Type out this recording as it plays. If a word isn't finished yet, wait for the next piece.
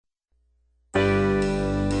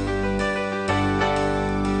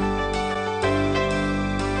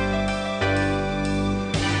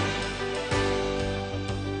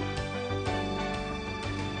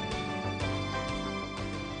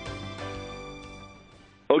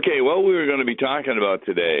Okay, what we were going to be talking about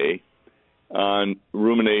today on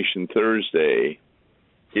Rumination Thursday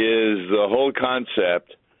is the whole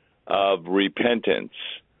concept of repentance.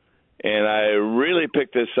 And I really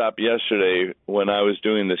picked this up yesterday when I was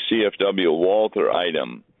doing the CFW Walther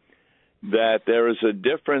item, that there is a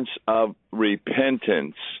difference of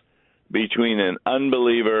repentance between an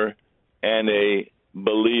unbeliever and a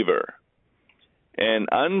believer. An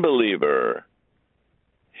unbeliever,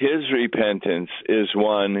 his repentance is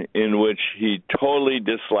one in which he totally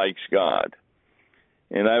dislikes God.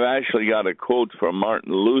 And I've actually got a quote from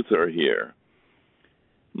Martin Luther here.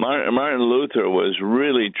 Martin Luther was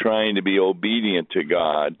really trying to be obedient to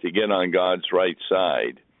God, to get on God's right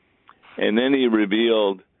side. And then he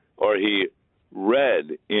revealed, or he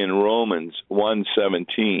read in Romans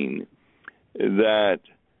 1:17, that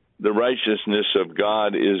the righteousness of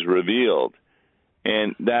God is revealed.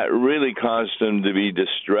 And that really caused him to be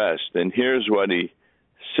distressed. And here's what he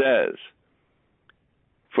says.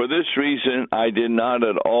 For this reason, I did not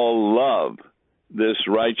at all love this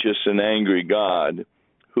righteous and angry God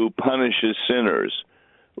who punishes sinners.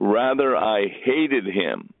 Rather, I hated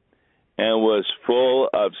him and was full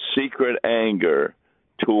of secret anger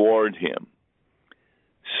toward him.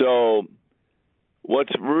 So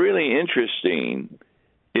what's really interesting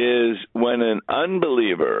is when an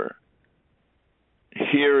unbeliever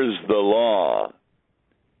hears the law,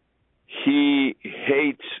 he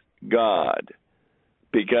hates God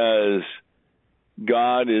because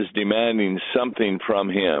God is demanding something from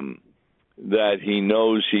him that he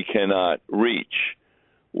knows he cannot reach.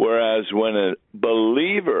 Whereas when a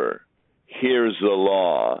believer hears the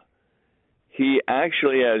law, he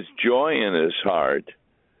actually has joy in his heart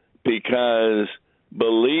because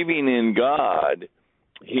believing in God,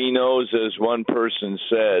 he knows, as one person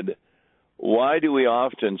said, why do we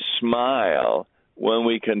often smile when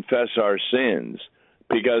we confess our sins?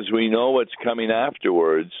 Because we know what's coming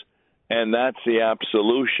afterwards, and that's the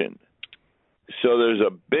absolution. So there's a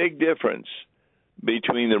big difference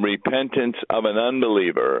between the repentance of an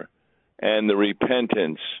unbeliever and the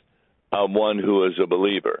repentance of one who is a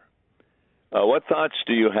believer. What thoughts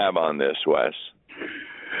do you have on this, Wes?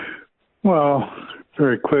 Well,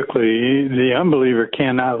 very quickly, the unbeliever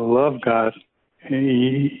cannot love God.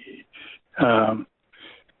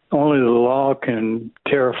 Only the law can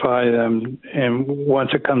terrify them, and once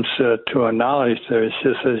it comes to a knowledge, there, it's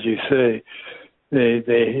just as you say, they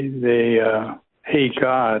hate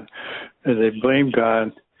God, or they blame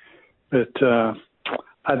God. But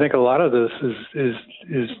I think a lot of this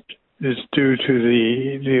is due to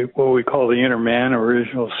the what we call the inner man,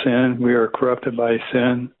 original sin. We are corrupted by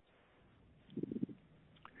sin.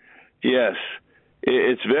 Yes,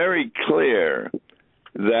 it's very clear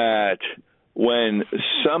that when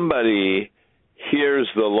somebody hears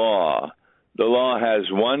the law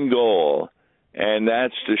has one goal, and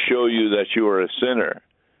that's to show you that you are a sinner.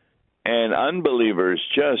 And unbelievers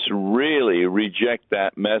just really reject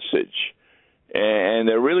that message. And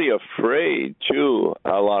they're really afraid, too,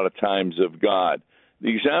 a lot of times of God.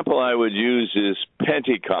 The example I would use is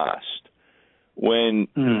Pentecost. When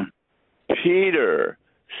Peter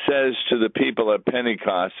says to the people at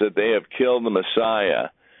Pentecost that they have killed the Messiah,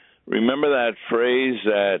 remember that phrase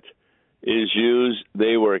that is used,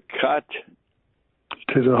 they were cut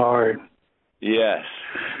to the heart. Yes.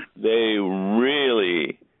 They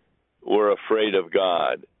really were afraid of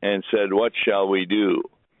God and said, what shall we do?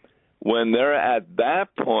 When they're at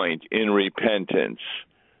that point in repentance,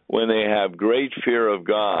 when they have great fear of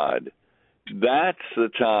God, that's the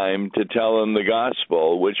time to tell them the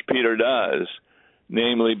gospel, which Peter does,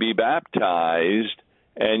 namely be baptized,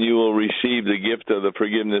 and you will receive the gift of the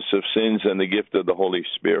forgiveness of sins and the gift of the Holy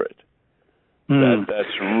Spirit.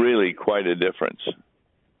 That's really quite a difference.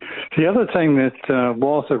 The other thing that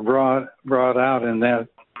Walther brought out in that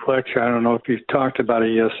lecture, I don't know if you talked about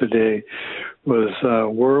it yesterday, was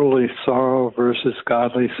worldly sorrow versus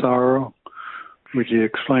godly sorrow. Would you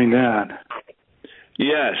explain that?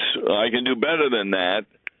 Yes, I can do better than that.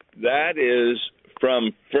 That is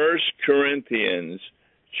from 1 Corinthians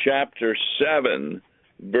chapter 7,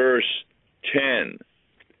 verse 10.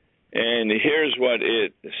 And here's what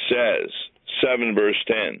it says, 7 verse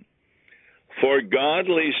 10. For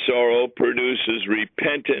godly sorrow produces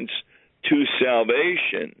repentance to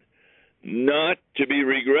salvation, not to be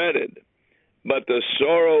regretted. But the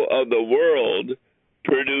sorrow of the world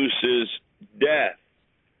produces death.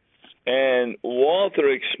 And Walther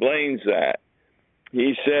explains that.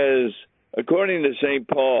 He says, according to St.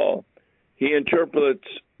 Paul, he interprets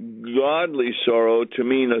godly sorrow to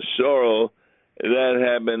mean a sorrow that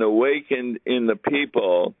had been awakened in the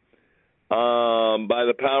people by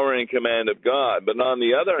the power and command of God. But on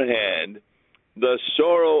the other hand, the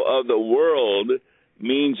sorrow of the world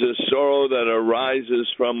means a sorrow that arises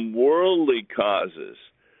from worldly causes,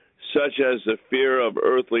 such as the fear of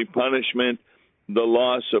earthly punishment, the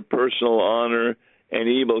loss of personal honor, an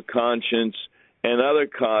evil conscience, and other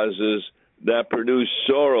causes that produce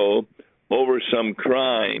sorrow over some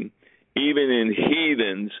crime, even in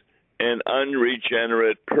heathens and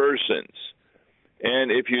unregenerate persons.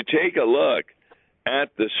 And if you take a look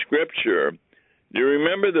at the scripture, do you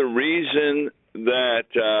remember the reason that,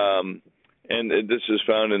 and this is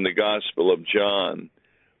found in the Gospel of John,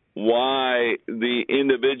 why the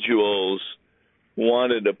individuals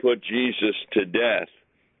wanted to put Jesus to death?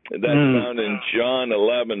 That's found in John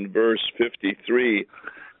 11, verse 53.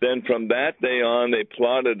 Then from that day on, they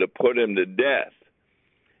plotted to put him to death.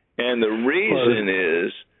 And the reason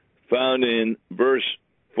is found in verse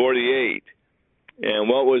 48. And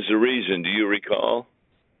what was the reason? Do you recall?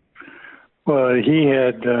 Well, he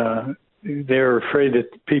had, they were afraid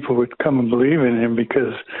that people would come and believe in him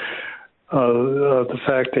because of the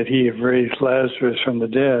fact that he had raised Lazarus from the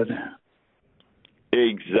dead.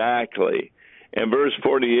 Exactly. And verse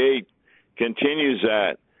 48 continues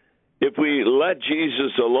that. If we let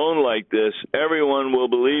Jesus alone like this, everyone will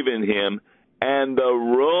believe in him, and the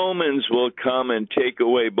Romans will come and take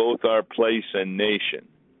away both our place and nation.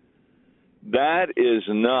 That is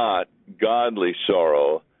not godly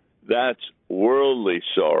sorrow. That's worldly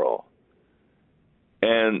sorrow.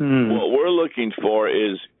 And what we're looking for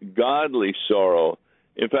is godly sorrow.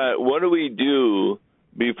 In fact, what do we do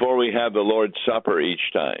before we have the Lord's Supper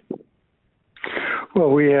each time?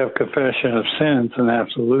 Well, we have confession of sins and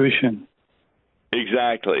absolution.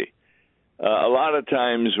 Exactly. A lot of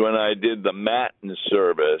times when I did the Matin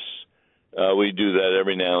service, we do that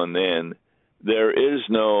every now and then, there is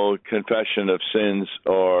no confession of sins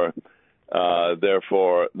or,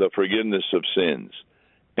 therefore, the forgiveness of sins.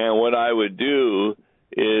 And what I would do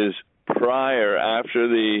is after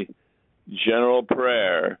the general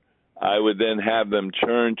prayer, I would then have them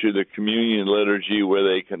turn to the communion liturgy where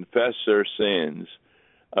they confess their sins,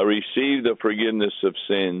 receive the forgiveness of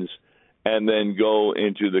sins, and then go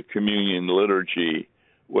into the communion liturgy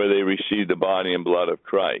where they receive the body and blood of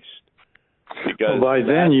Christ. Because by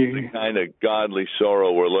then that's the kind of godly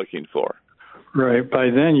sorrow we're looking for. Right. By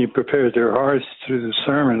then you prepared their hearts through the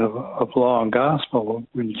sermon of law and gospel,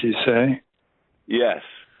 wouldn't you say? Yes.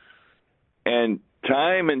 And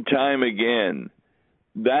time again,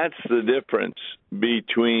 that's the difference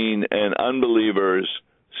between an unbeliever's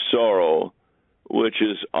sorrow, which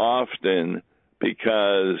is often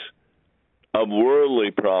because of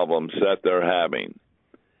worldly problems that they're having.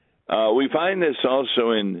 We find this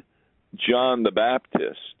also in John the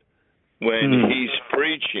Baptist. When he's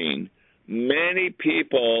preaching, many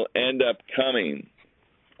people end up coming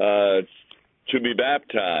to be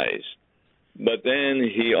baptized. But then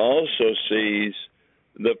he also sees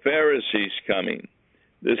the Pharisees coming.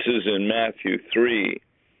 This is in Matthew 3.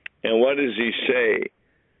 And what does he say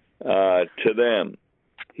to them?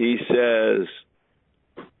 He says,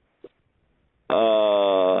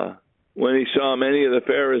 when he saw many of the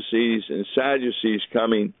Pharisees and Sadducees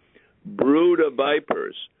coming, brood of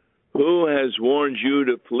vipers, who has warned you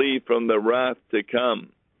to flee from the wrath to come?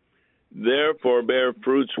 Therefore bear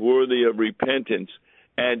fruits worthy of repentance,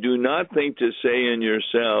 and do not think to say in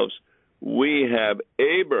yourselves, we have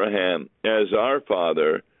Abraham as our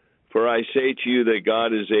father, for I say to you that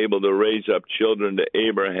God is able to raise up children to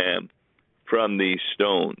Abraham from these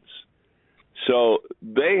stones. So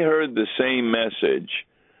they heard the same message.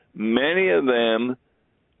 Many of them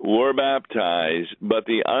were baptized, but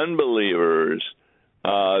the unbelievers,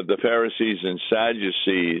 the Pharisees and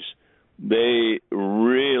Sadducees, they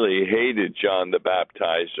really hated John the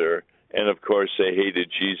Baptizer, and of course they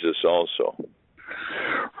hated Jesus also.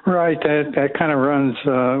 Right, that kind of runs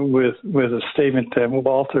with a statement that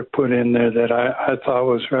Walter put in there that I thought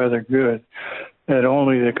was rather good, that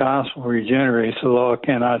only the gospel regenerates, the law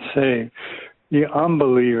cannot save. The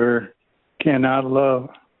unbeliever cannot love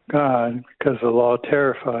God because the law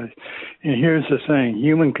terrifies. And here's the thing,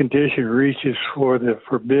 human condition reaches for the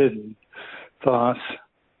forbidden thoughts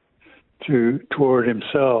toward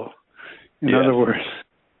himself. In other words,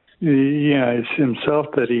 it's himself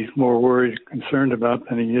that he's more worried, concerned about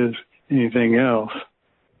than he is anything else.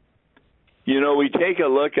 You know, we take a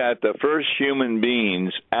look at the first human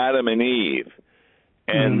beings, Adam and Eve,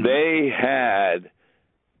 and they had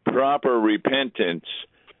proper repentance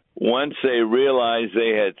once they realized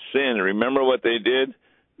they had sinned. Remember what they did?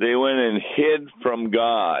 They went and hid from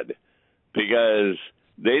God because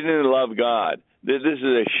they didn't love God. This is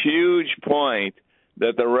a huge point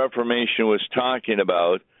that the Reformation was talking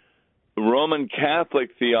about. Roman Catholic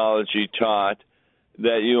theology taught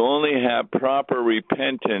that you only have proper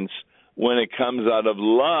repentance when it comes out of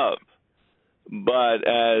love. But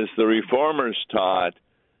as the Reformers taught,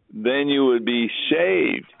 then you would be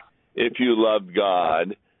saved if you loved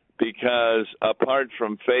God, because apart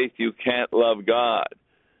from faith, you can't love God.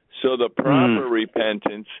 So the proper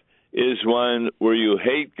repentance is one where you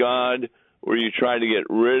hate God, where you try to get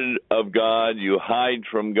rid of God, you hide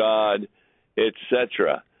from God,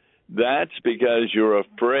 etc. That's because you're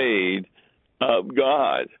afraid of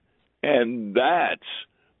God. And that's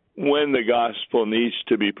when the gospel needs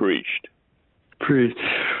to be preached.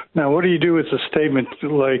 Now, what do you do with a statement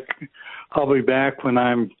like, I'll be back when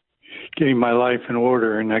I'm getting my life in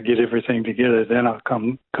order and I get everything together, then I'll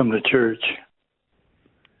come to church?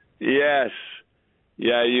 Yes.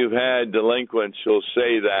 Yeah, you've had delinquents who'll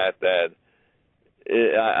say that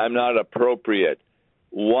I'm not appropriate.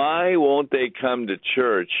 Why won't they come to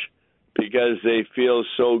church? Because they feel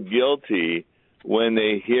so guilty when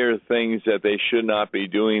they hear things that they should not be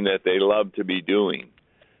doing that they love to be doing.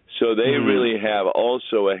 So they really have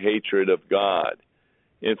also a hatred of God.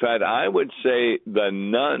 In fact, I would say the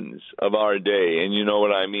nuns of our day, and you know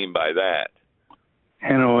what I mean by that.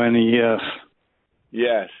 N-O-N-E-S.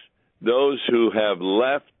 Yes. Those who have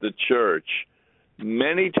left the church,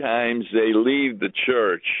 many times they leave the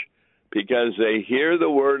church because they hear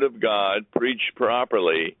the word of God preached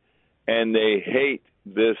properly, and they hate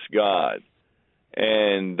this God.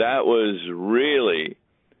 And that was really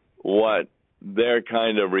what their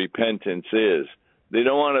kind of repentance is. They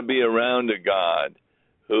don't want to be around a God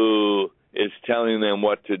who is telling them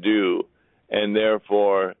what to do, and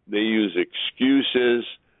therefore they use excuses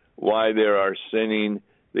why they are sinning.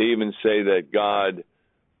 They even say that God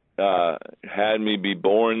had me be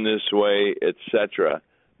born this way, etc.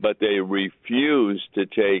 But they refuse to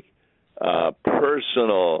take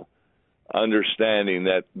personal understanding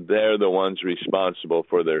that they're the ones responsible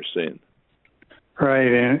for their sin.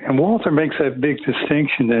 Right, and Walther makes that big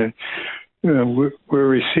distinction that we're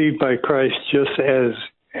received by Christ just as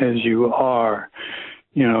you are.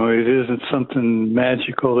 You know, it isn't something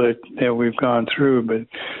magical that we've gone through, but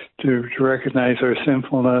to recognize our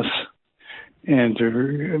sinfulness and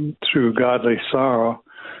through godly sorrow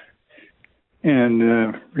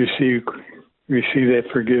and receive that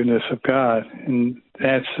forgiveness of God. And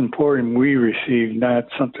that's important. We receive, not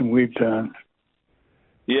something we've done.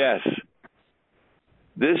 Yes.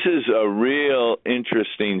 This is a real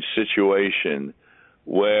interesting situation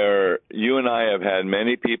where you and I have had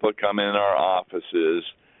many people come in our offices,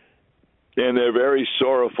 and they're very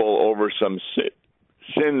sorrowful over some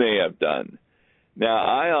sin they have done. Now,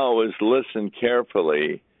 I always listen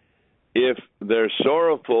carefully. If they're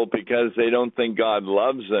sorrowful because they don't think God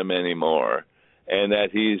loves them anymore and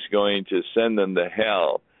that he's going to send them to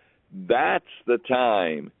hell, that's the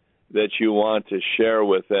time that you want to share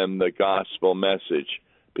with them the gospel message,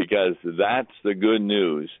 because that's the good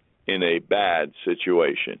news in a bad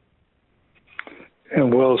situation.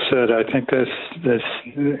 And well said. I think that's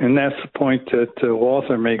the point that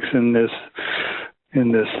Walther makes in this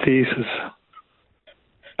thesis.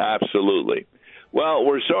 Absolutely. Well,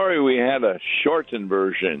 we're sorry we had a shortened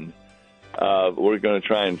version. We're going to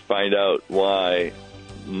try and find out why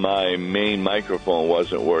my main microphone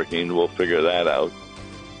wasn't working. We'll figure that out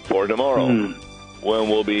for tomorrow, when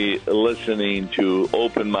we'll be listening to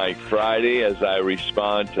Open Mic Friday as I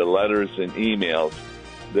respond to letters and emails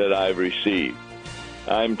that I've received.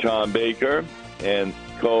 I'm Tom Baker, and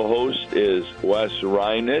co-host is Wes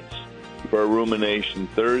Reinitz for Rumination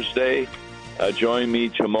Thursday. Join me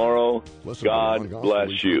tomorrow. God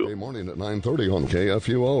bless you. Thursday morning at 9:30 on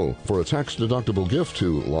KFUO. For a tax-deductible gift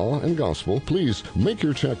to Law and Gospel, please make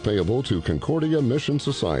your check payable to Concordia Mission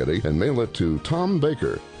Society and mail it to Tom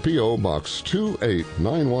Baker, P.O. Box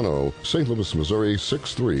 28910, St. Louis, Missouri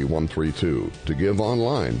 63132. To give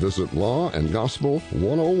online, visit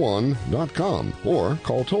lawandgospel101.com or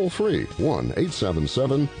call toll-free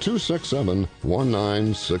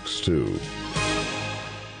 1-877-267-1962.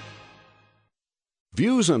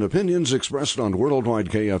 Views and opinions expressed on Worldwide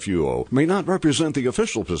KFUO may not represent the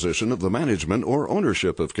official position of the management or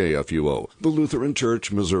ownership of KFUO, the Lutheran Church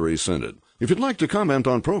Missouri Synod. If you'd like to comment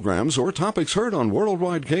on programs or topics heard on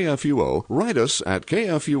Worldwide KFUO, write us at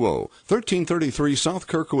KFUO, 1333 South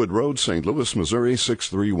Kirkwood Road, St. Louis, Missouri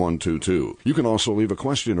 63122. You can also leave a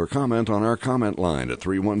question or comment on our comment line at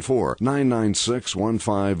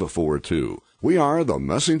 314-996-1542. We are the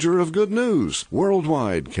messenger of good news,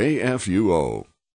 Worldwide KFUO.